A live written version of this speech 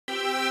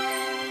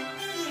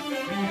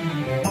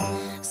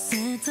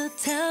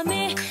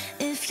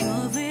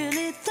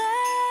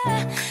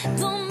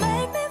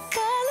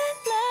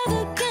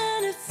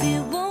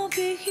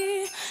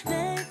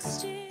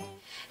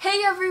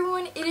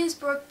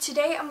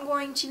today I'm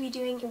going to be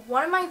doing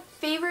one of my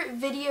favorite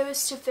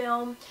videos to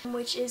film,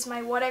 which is my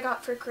What I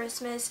Got for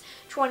Christmas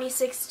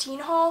 2016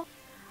 haul.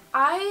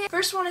 I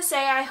first want to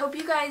say I hope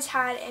you guys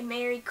had a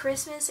Merry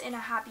Christmas and a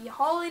Happy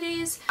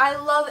Holidays. I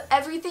love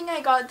everything I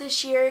got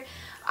this year.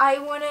 I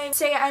want to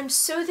say I'm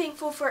so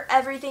thankful for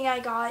everything I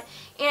got,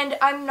 and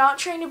I'm not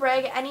trying to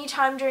brag any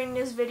time during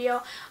this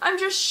video. I'm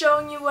just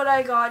showing you what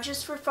I got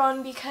just for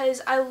fun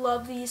because I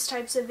love these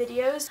types of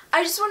videos.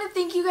 I just want to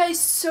thank you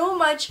guys so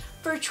much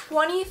for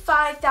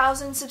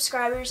 25,000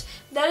 subscribers.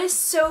 That is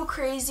so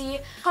crazy.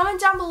 Comment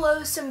down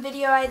below some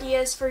video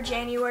ideas for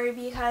January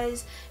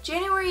because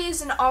January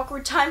is an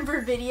awkward time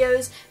for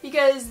videos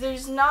because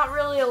there's not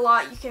really a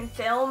lot you can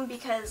film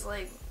because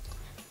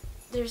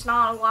there's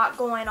not a lot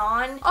going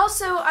on.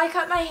 Also, I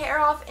cut my hair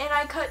off and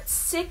I cut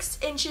 6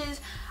 inches.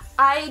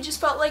 I just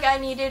felt like I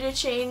needed a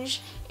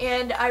change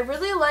and I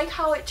really like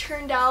how it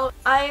turned out.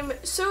 I'm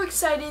so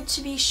excited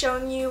to be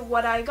showing you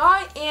what I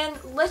got, and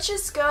let's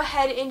just go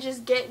ahead and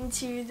just get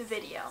into the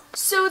video.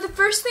 So the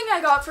first thing I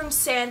got from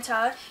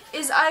Santa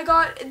is I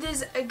got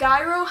this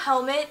gyro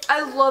helmet.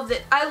 I love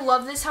it. I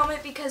love this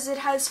helmet because it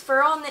has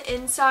fur on the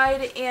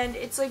inside and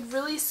it's like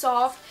really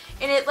soft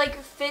and it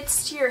like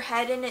fits to your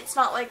head and it's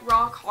not like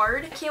rock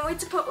hard. I can't wait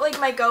to put like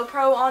my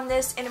GoPro on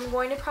this, and I'm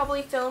going to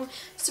probably film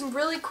some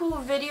really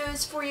cool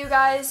videos for you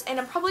guys, and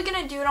I'm probably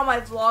going to do it on my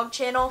vlog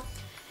channel.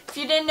 If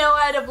you didn't know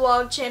I had a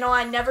vlog channel,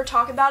 I never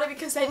talk about it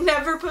because I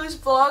never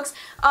post vlogs.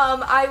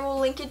 I will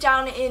link it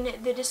down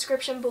in the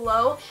description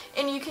below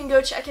and you can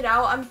go check it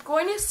out. I'm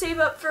going to save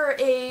up for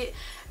a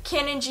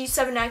Canon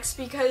G7X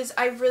because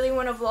I really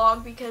want to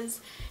vlog,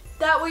 because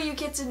that way you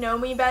get to know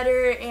me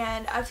better,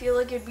 and I feel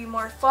like it'd be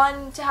more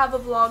fun to have a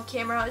vlog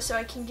camera so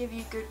I can give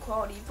you good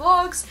quality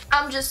vlogs.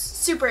 I'm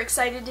just super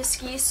excited to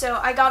ski, so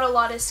I got a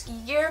lot of ski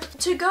gear.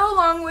 To go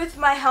along with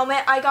my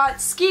helmet, I got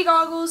ski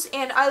goggles,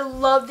 and I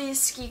love these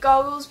ski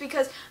goggles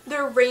because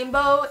they're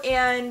rainbow,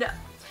 and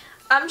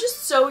I'm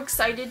just so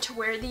excited to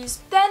wear these.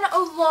 Then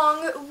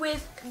along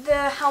with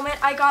the helmet,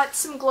 I got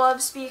some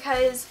gloves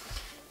because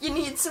you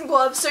need some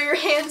gloves so your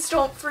hands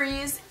don't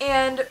freeze,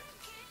 and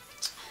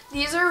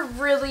these are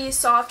really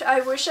soft.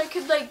 I wish I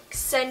could like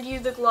send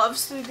you the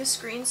gloves through the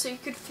screen so you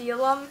could feel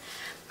them.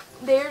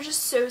 They're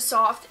just so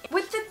soft.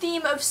 With the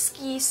theme of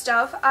ski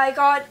stuff, I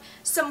got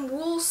some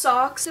wool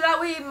socks so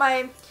that way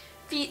my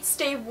feet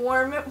stay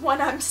warm when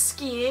I'm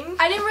skiing.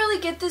 I didn't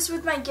really get this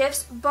with my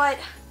gifts, but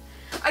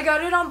I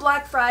got it on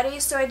Black Friday,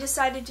 so I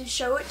decided to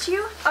show it to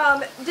you.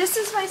 This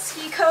is my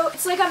ski coat.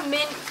 It's like a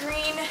mint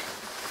green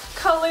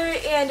color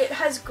and it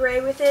has gray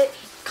with it.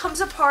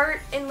 Comes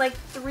apart in like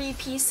 3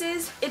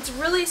 pieces. It's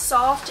really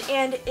soft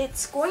and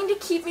it's going to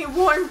keep me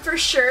warm for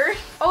sure.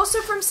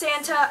 Also from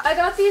Santa, I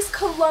got these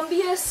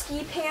Columbia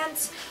ski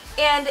pants,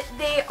 and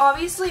they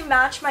obviously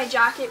match my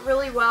jacket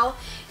really well,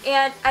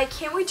 and I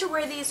can't wait to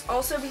wear these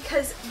also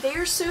because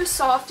they're so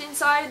soft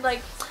inside.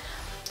 Like,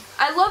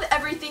 I love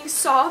everything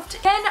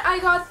soft. Then I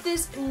got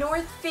this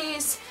North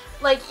Face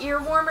like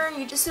ear warmer,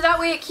 so that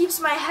way it keeps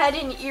my head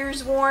and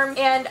ears warm,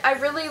 and I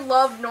really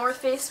love North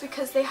Face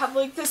because they have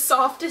like the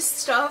softest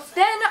stuff.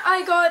 Then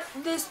I got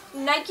this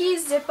Nike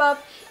zip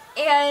up,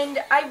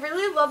 and I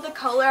really love the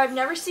color. I've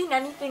never seen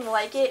anything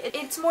like it.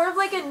 It's more of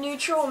like a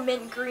neutral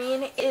mint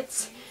green.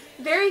 It's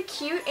very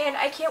cute and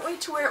I can't wait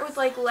to wear it with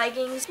like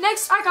leggings.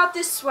 Next I got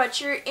this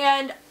sweatshirt,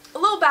 and a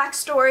little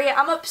backstory,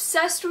 I'm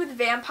obsessed with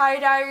Vampire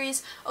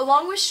Diaries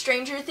along with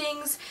Stranger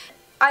Things.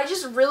 I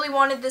just really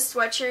wanted this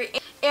sweatshirt,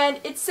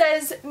 and it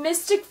says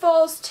Mystic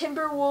Falls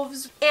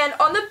Timberwolves, and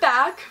on the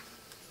back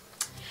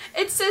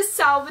it says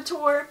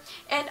Salvatore,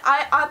 and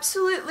I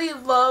absolutely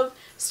love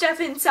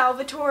Stefan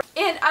Salvatore,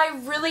 and I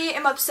really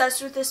am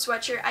obsessed with this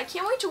sweatshirt. I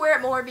can't wait to wear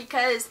it more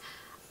because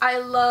I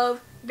love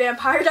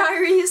Vampire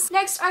Diaries.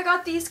 Next I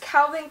got these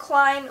Calvin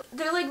Klein.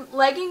 They're like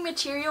legging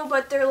material,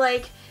 but they're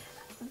like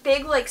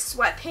big like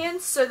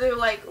sweatpants, so they're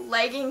like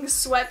legging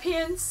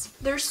sweatpants.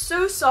 They're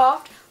so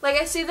soft. Like,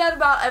 I say that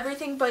about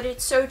everything, but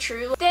it's so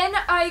true. Then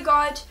I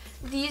got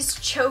these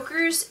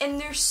chokers,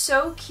 and they're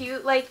so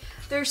cute. Like,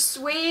 they're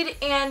suede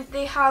and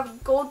they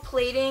have gold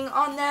plating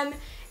on them,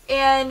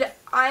 and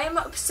I am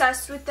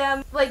obsessed with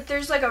them. Like,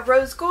 there's like a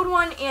rose gold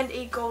one and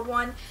a gold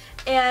one,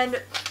 and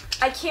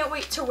I can't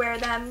wait to wear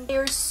them.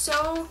 They're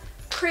so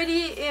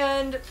pretty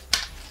and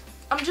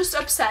I'm just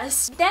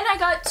obsessed. Then I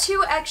got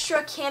 2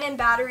 extra Canon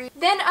batteries.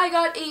 Then I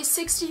got a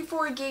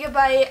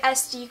 64GB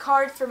SD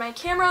card for my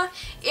camera,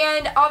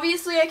 and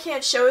obviously I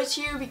can't show it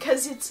to you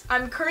because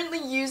I'm currently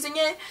using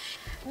it.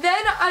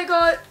 Then I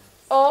got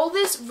all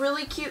this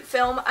really cute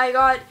film. I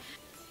got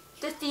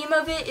the theme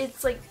of it.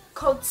 It's like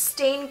called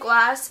stained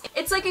glass.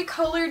 It's like a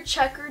colored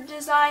checkered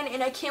design,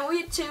 and I can't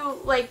wait to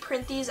like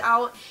print these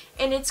out,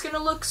 and it's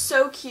gonna look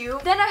so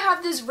cute. Then I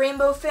have this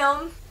rainbow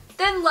film.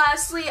 Then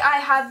lastly I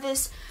have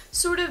this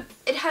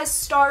it has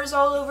stars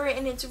all over it,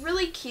 and it's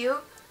really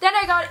cute. Then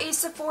I got a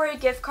Sephora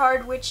gift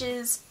card, which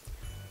is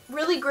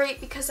really great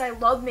because I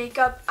love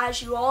makeup,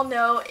 as you all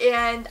know,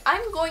 and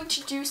I'm going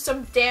to do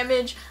some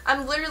damage.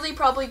 I'm literally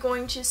probably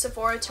going to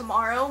Sephora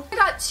tomorrow. I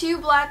got 2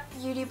 black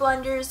beauty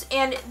blenders,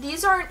 and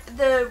these aren't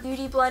the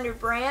Beauty Blender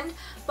brand,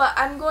 but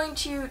I'm going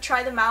to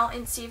try them out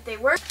and see if they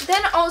work.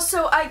 Then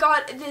also I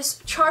got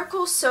this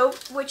charcoal soap,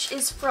 which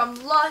is from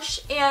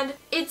Lush, and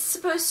it's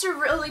supposed to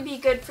really be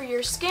good for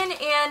your skin,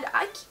 and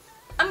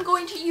I'm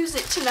going to use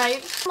it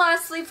tonight.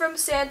 Lastly, from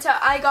Santa,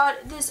 I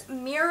got this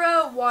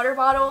Mira water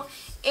bottle,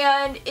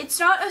 and it's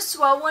not a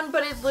swell one,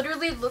 but it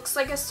literally looks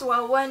like a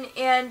swell one,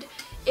 and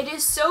it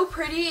is so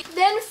pretty.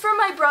 Then for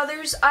my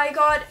brothers, I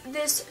got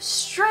this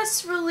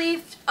stress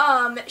relief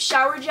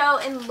shower gel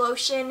and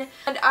lotion,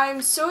 and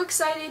I'm so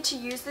excited to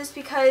use this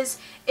because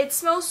it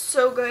smells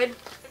so good.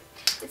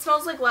 It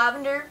smells like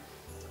lavender,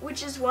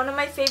 which is one of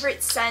my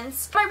favorite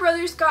scents. My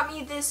brothers got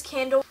me this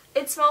candle.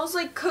 It smells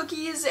like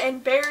cookies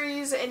and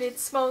berries, and it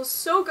smells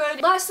so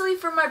good. Lastly,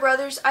 for my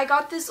brothers, I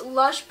got this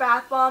Lush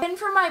bath bomb. And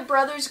for my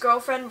brother's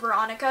girlfriend,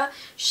 Veronica,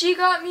 she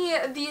got me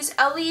these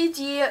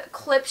LED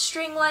clip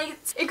string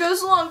lights. It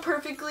goes along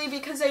perfectly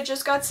because I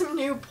just got some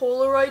new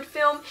Polaroid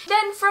film.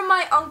 Then from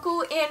my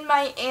uncle and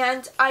my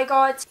aunt, I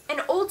got an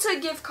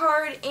Ulta gift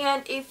card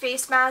and a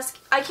face mask.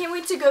 I can't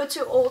wait to go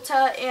to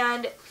Ulta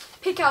and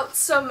pick out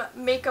some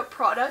makeup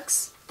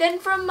products. Then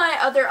from my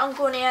other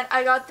uncle and aunt,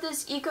 I got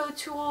this Eco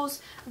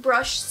Tools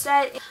brush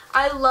set.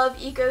 I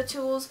love Eco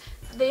Tools.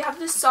 They have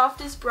the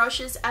softest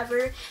brushes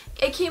ever.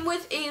 It came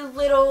with a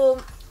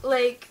little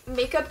like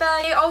makeup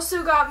bag. They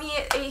also got me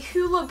a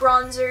Hoola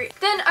bronzer.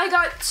 Then I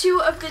got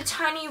 2 of the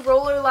tiny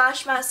roller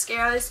lash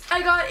mascaras.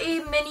 I got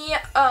a mini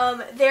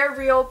They're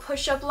Real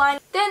push-up line.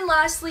 Then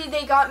lastly,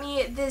 they got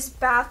me this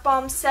bath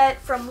bomb set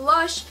from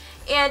Lush,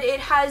 and it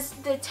has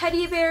the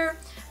teddy bear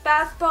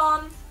bath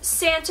bomb,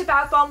 Santa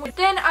bath bomb.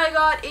 Then I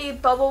got a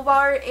bubble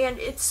bar, and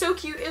it's so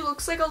cute. It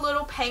looks like a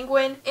little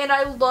penguin, and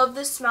I love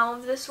the smell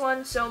of this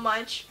one so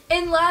much.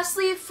 And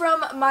lastly,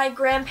 from my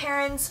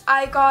grandparents,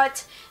 I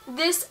got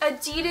this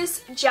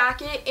Adidas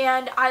jacket,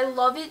 and I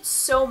love it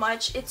so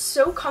much. It's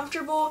so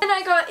comfortable. And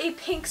I got a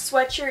pink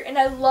sweatshirt, and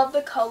I love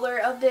the color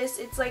of this.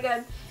 It's like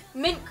a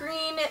mint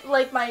green,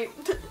 like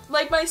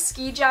my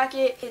ski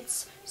jacket.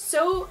 It's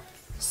so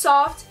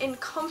soft and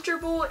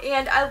comfortable,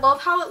 and I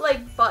love how it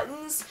like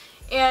buttons,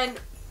 and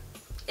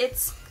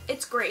it's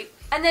great.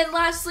 And then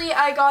lastly,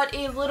 I got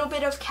a little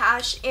bit of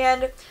cash,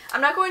 and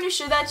I'm not going to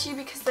show that to you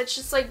because that's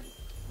just like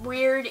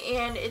weird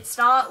and it's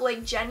not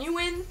like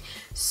genuine.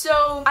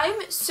 So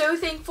I'm so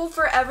thankful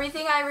for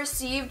everything I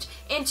received,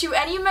 and to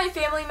any of my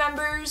family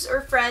members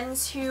or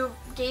friends who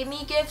gave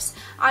me gifts,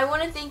 I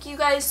want to thank you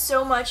guys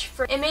so much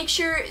and make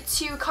sure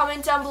to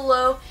comment down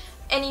below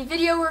any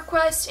video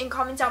requests and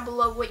comment down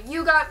below what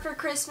you got for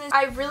Christmas.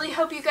 I really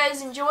hope you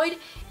guys enjoyed,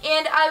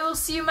 and I will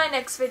see you in my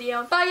next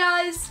video. Bye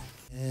guys!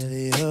 Have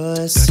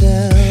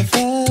yourself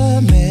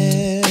a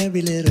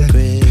merry little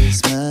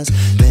Christmas.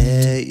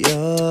 Let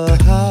your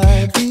heart